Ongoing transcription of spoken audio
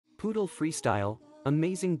Poodle Freestyle,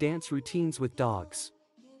 amazing dance routines with dogs.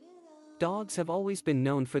 Dogs have always been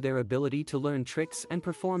known for their ability to learn tricks and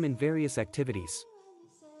perform in various activities.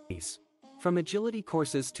 From agility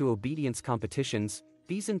courses to obedience competitions,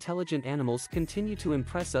 these intelligent animals continue to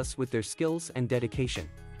impress us with their skills and dedication.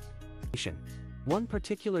 One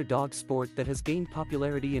particular dog sport that has gained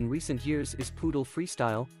popularity in recent years is Poodle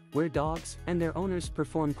Freestyle, where dogs and their owners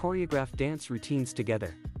perform choreographed dance routines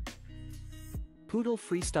together. Poodle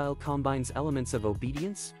Freestyle combines elements of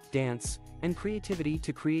obedience, dance, and creativity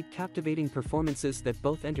to create captivating performances that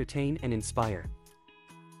both entertain and inspire.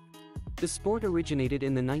 The sport originated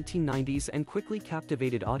in the 1990s and quickly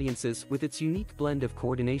captivated audiences with its unique blend of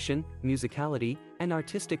coordination, musicality, and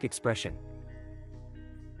artistic expression.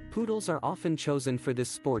 Poodles are often chosen for this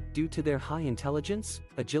sport due to their high intelligence,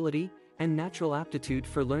 agility, and natural aptitude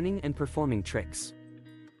for learning and performing tricks.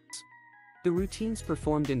 The routines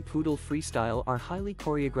performed in Poodle Freestyle are highly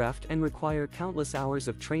choreographed and require countless hours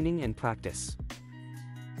of training and practice.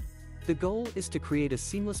 The goal is to create a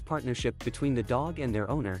seamless partnership between the dog and their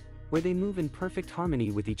owner, where they move in perfect harmony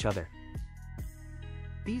with each other.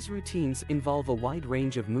 These routines involve a wide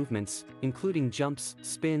range of movements, including jumps,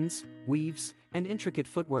 spins, weaves, and intricate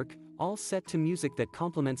footwork, all set to music that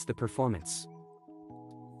complements the performance.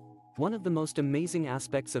 One of the most amazing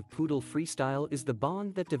aspects of Poodle Freestyle is the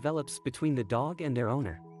bond that develops between the dog and their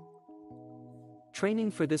owner. Training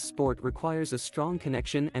for this sport requires a strong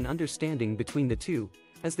connection and understanding between the two,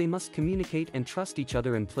 as they must communicate and trust each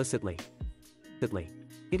other implicitly.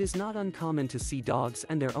 It is not uncommon to see dogs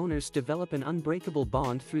and their owners develop an unbreakable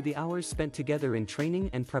bond through the hours spent together in training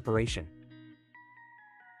and preparation.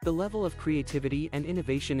 The level of creativity and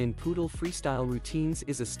innovation in Poodle Freestyle routines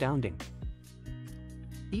is astounding.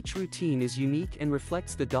 Each routine is unique and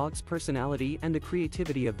reflects the dog's personality and the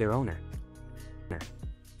creativity of their owner.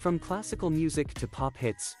 From classical music to pop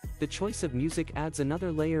hits, the choice of music adds another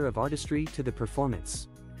layer of artistry to the performance.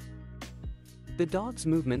 The dog's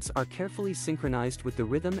movements are carefully synchronized with the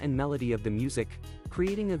rhythm and melody of the music,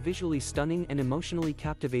 creating a visually stunning and emotionally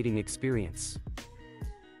captivating experience.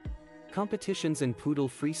 Competitions in Poodle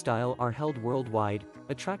Freestyle are held worldwide,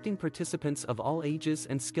 attracting participants of all ages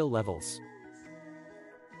and skill levels.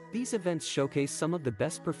 These events showcase some of the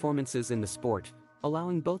best performances in the sport,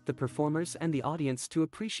 allowing both the performers and the audience to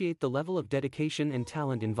appreciate the level of dedication and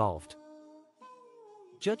talent involved.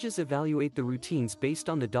 Judges evaluate the routines based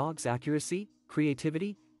on the dog's accuracy,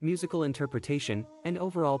 creativity, musical interpretation, and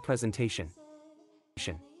overall presentation.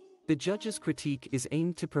 The judges' critique is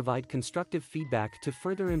aimed to provide constructive feedback to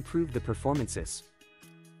further improve the performances.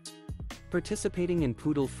 Participating in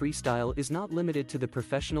Poodle Freestyle is not limited to the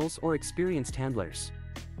professionals or experienced handlers.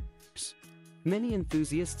 Many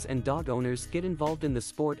enthusiasts and dog owners get involved in the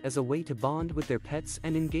sport as a way to bond with their pets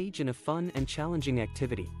and engage in a fun and challenging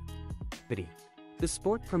activity. The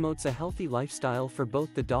sport promotes a healthy lifestyle for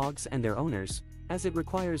both the dogs and their owners, as it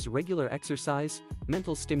requires regular exercise,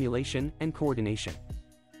 mental stimulation, and coordination.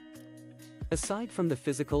 Aside from the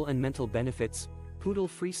physical and mental benefits, Poodle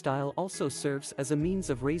Freestyle also serves as a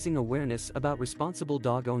means of raising awareness about responsible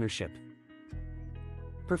dog ownership.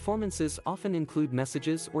 Performances often include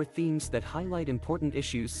messages or themes that highlight important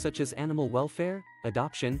issues such as animal welfare,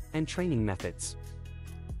 adoption, and training methods.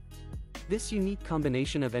 This unique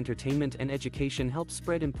combination of entertainment and education helps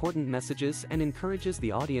spread important messages and encourages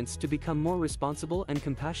the audience to become more responsible and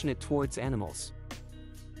compassionate towards animals.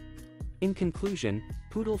 In conclusion,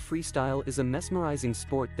 Poodle Freestyle is a mesmerizing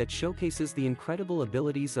sport that showcases the incredible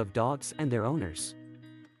abilities of dogs and their owners.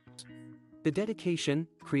 The dedication,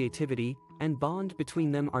 creativity, and bond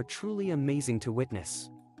between them are truly amazing to witness.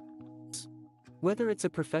 Whether it's a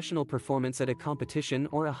professional performance at a competition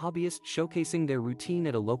or a hobbyist showcasing their routine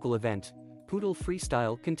at a local event, Poodle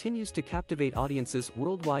Freestyle continues to captivate audiences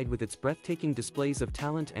worldwide with its breathtaking displays of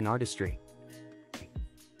talent and artistry.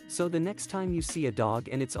 So the next time you see a dog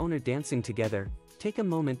and its owner dancing together, take a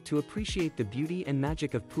moment to appreciate the beauty and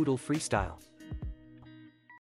magic of Poodle Freestyle.